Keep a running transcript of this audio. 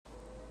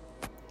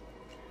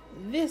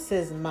This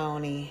is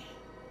Moni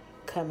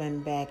coming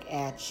back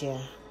at you.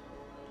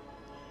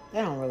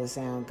 That don't really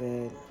sound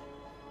good.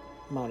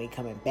 Moni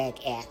coming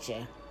back at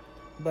you.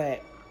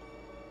 But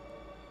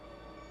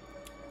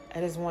I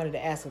just wanted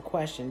to ask a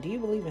question. Do you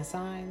believe in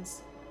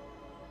signs?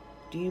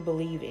 Do you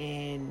believe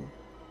in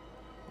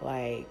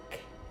like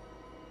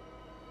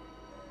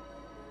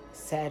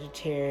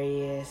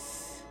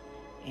Sagittarius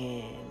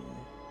and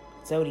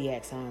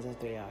Zodiac signs?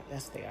 That's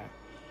what they are.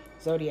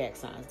 Zodiac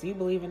signs. Do you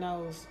believe in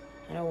those?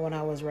 I know when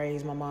I was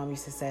raised, my mom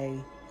used to say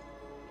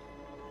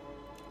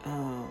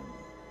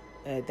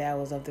that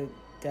was of the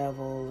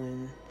devil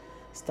and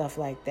stuff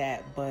like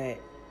that. But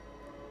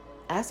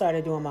I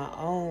started doing my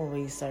own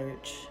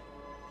research,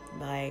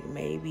 like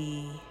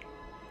maybe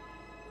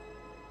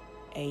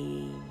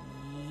a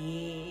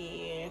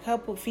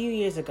few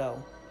years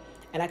ago,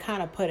 and I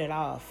kind of put it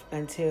off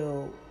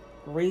until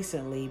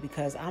recently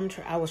because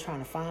I was trying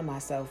to find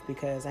myself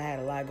because I had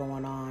a lot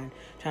going on,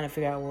 trying to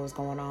figure out what was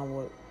going on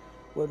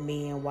with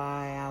me and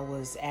why I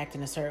was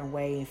acting a certain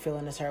way and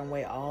feeling a certain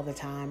way all the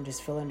time,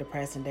 just feeling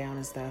depressed and down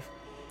and stuff.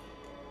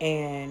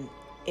 And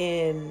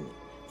in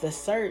the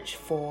search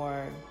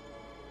for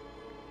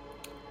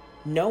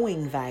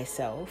knowing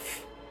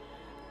thyself,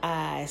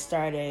 I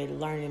started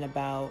learning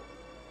about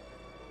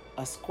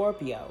a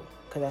Scorpio,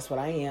 because that's what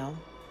I am.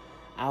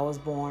 I was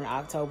born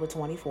October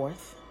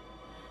 24th.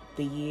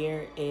 The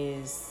year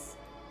is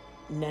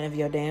none of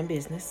your damn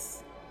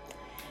business.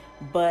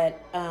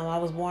 But I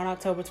was born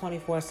October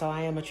 24th, so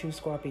I am a true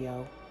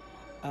Scorpio.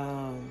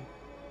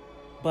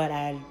 But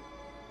I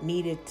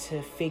needed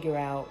to figure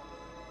out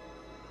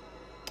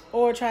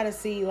or try to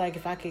see like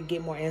if I could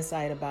get more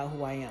insight about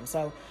who I am.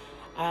 So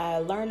I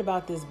learned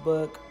about this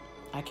book.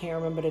 I can't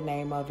remember the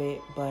name of it,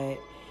 but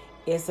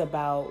it's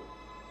about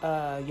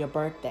your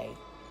birthday.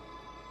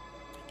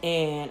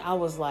 And I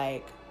was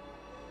like,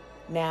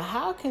 now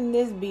how can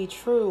this be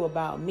true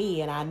about me?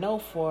 And I know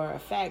for a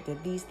fact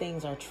that these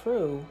things are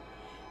true.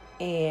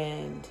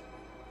 And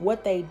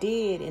what they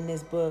did in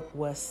this book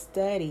was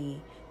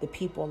study the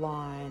people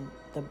on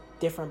the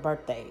different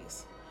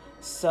birthdays.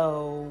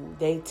 So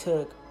they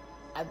took,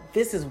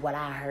 this is what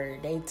I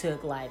heard, they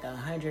took like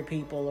 100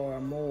 people or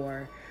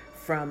more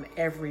from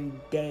every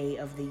day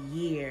of the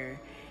year,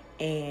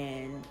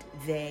 and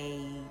they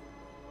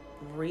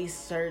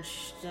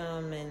researched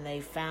them and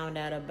they found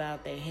out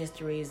about their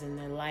histories and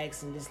their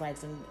likes and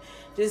dislikes and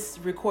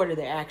just recorded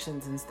their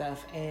actions and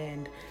stuff.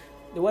 And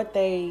what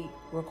they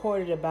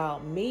recorded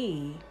about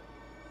me,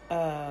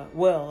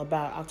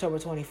 about October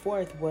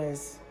 24th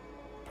was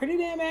pretty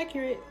damn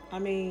accurate. I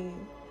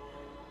mean,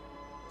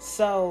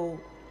 so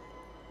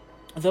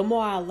the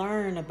more I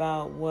learn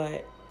about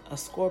what a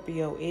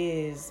Scorpio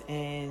is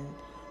and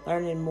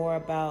learning more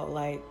about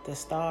like the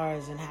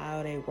stars and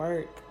how they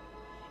work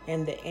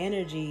and the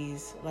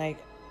energies, like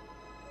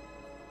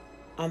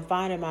I'm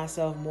finding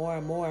myself more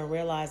and more and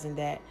realizing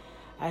that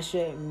I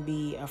shouldn't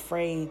be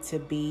afraid to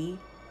be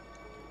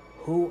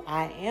who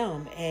I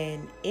am.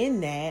 And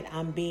in that,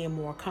 I'm being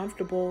more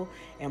comfortable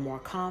and more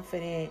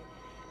confident.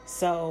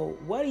 So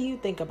what do you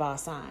think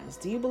about signs?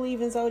 Do you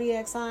believe in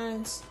zodiac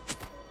signs?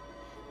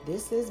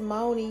 This is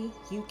Moni.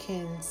 You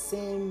can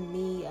send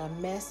me a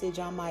message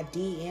on my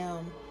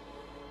DM.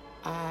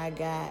 I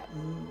got,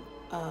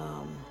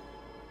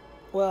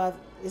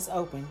 it's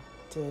open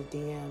to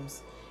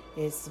DMs.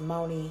 It's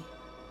Moni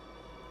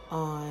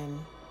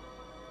on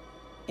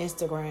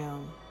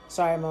Instagram.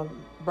 Sorry, my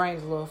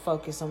brain's a little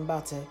focused. I'm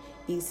about to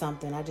eat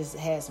something. I just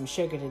had some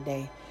sugar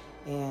today,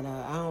 and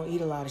I don't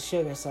eat a lot of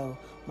sugar, so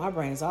my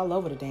brain's all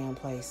over the damn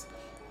place.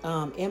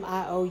 MIOUXNIE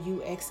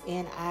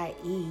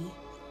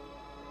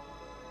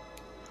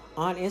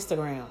on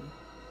Instagram.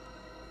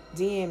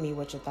 DM me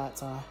what your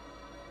thoughts are.